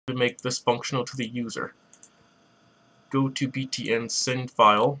to make this functional to the user. Go to btn send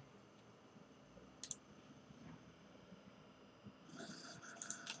file.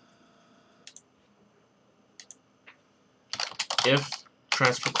 If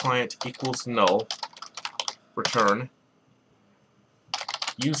transfer client equals null, return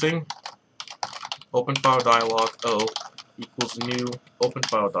using open file dialog O equals new open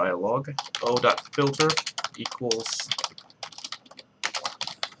file dialog O.filter equals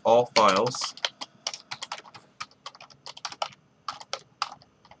all files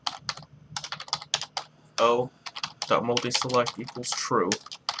O.multiselect equals true.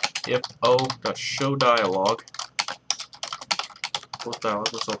 If O.show dialog equals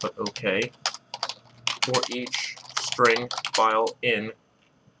dialog result at OK, for each string file in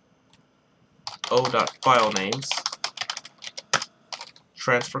O.filenames,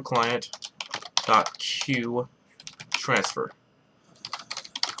 transfer client dot queue transfer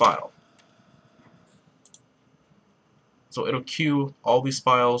file. So it'll queue all these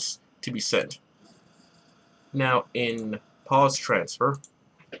files to be sent. Now in pause transfer,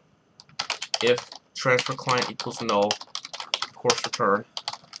 if transfer client equals null, of course return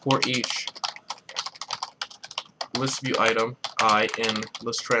for each list view item I in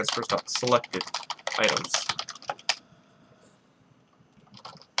list transfers dot selected items.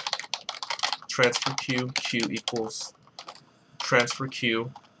 Transfer queue equals transfer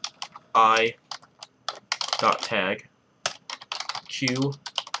queue I dot tag queue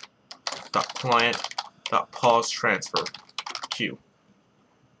dot client dot pause transfer queue.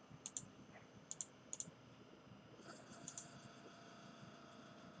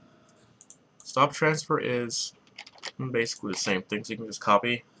 Stop transfer is basically the same thing, so you can just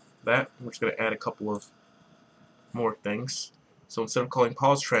copy that. We're just going to add a couple of more things. So instead of calling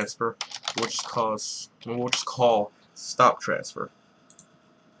pause transfer, we'll just call stop transfer.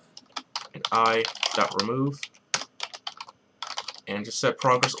 And I.remove, and just set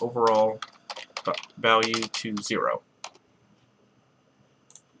progress overall value to 0.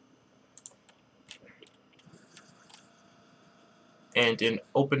 And in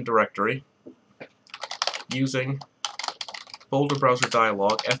open directory, using folder browser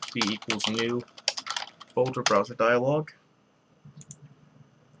dialog, fb equals new folder browser dialog.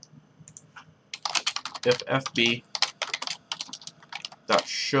 If fb dot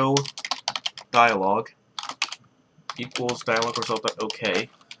show dialog equals dialog result dot OK,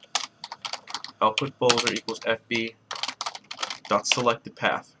 output folder equals fb dot selected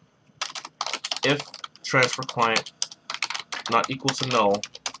path. If transfer client not equal to null,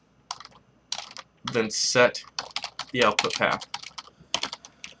 then set the output path.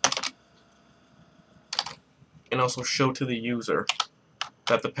 And also show to the user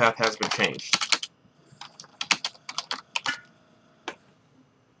that the path has been changed.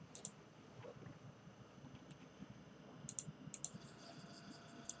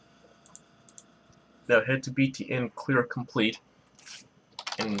 Now head to btn clear complete,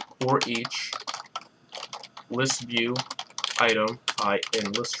 and for each list view item I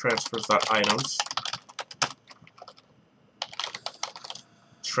in list transfers.items,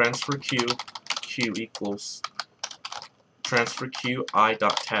 transfer queue equals transfer queue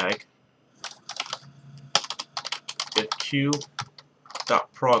I.tag. If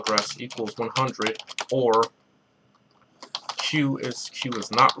queue.progress equals 100, or queue is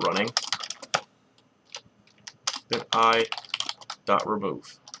not running, then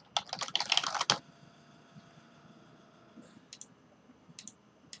I.remove.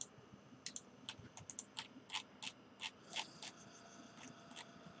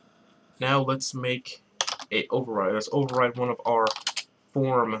 Now let's make a override. Let's override one of our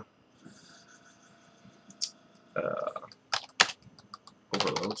form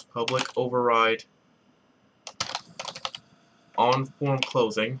overloads. Public override on form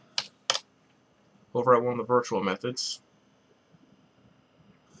closing. Override one of the virtual methods.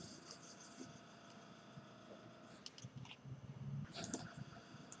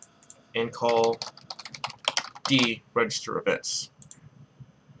 And call register events.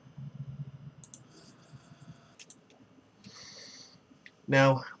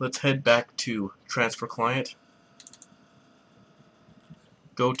 Now let's head back to transfer client.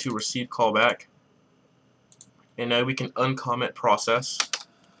 Go to receive callback, and now we can uncomment process,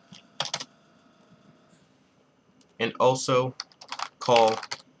 and also call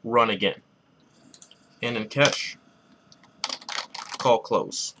run again. And in catch, call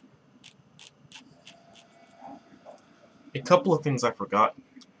close. A couple of things I forgot.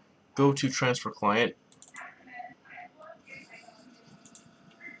 Go to transfer client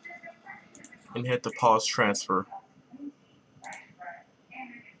and hit the pause transfer.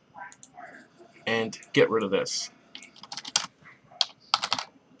 and get rid of this.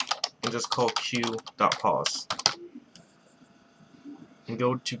 And just call q.pause. And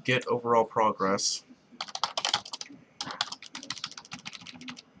go to get overall progress.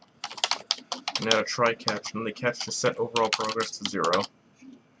 And add a try catch, and the catch to set overall progress to 0.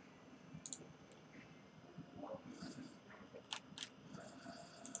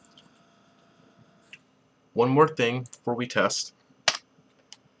 One more thing before we test.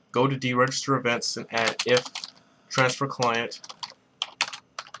 Go to deregister events and add if transfer client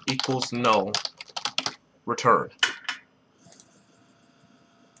equals null, return.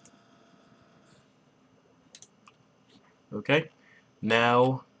 Okay,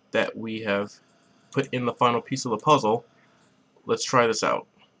 now that we have put in the final piece of the puzzle, let's try this out.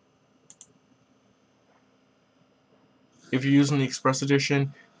 If you're using the Express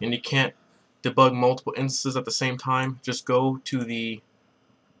Edition and you can't debug multiple instances at the same time, just go to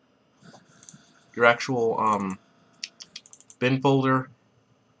your actual bin folder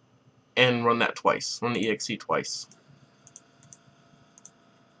and run that twice. Run the exe twice.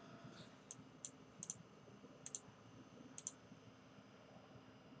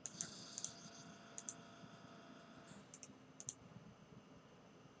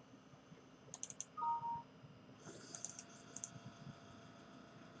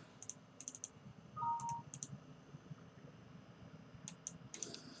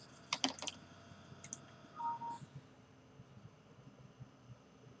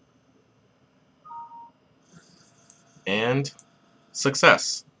 And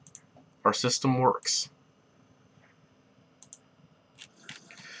success! Our system works.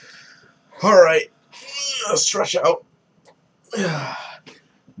 Alright, let's stretch out.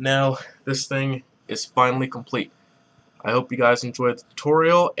 Now, this thing is finally complete. I hope you guys enjoyed the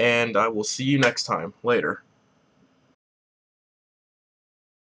tutorial, and I will see you next time. Later.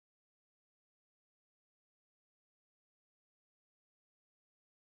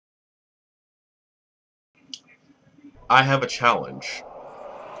 I have a challenge.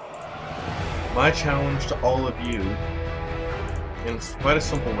 My challenge to all of you, and it's quite a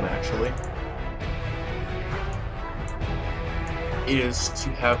simple one actually, is to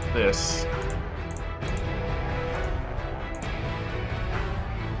have this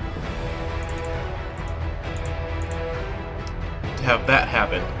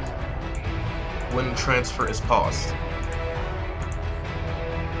happen when the transfer is paused.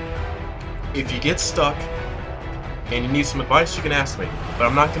 If you get stuck and you need some advice, you can ask me, but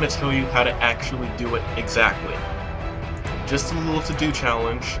I'm not going to tell you how to actually do it exactly. Just a little to-do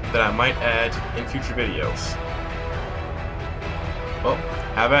challenge that I might add in future videos. Well,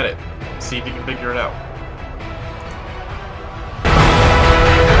 have at it. See if you can figure it out.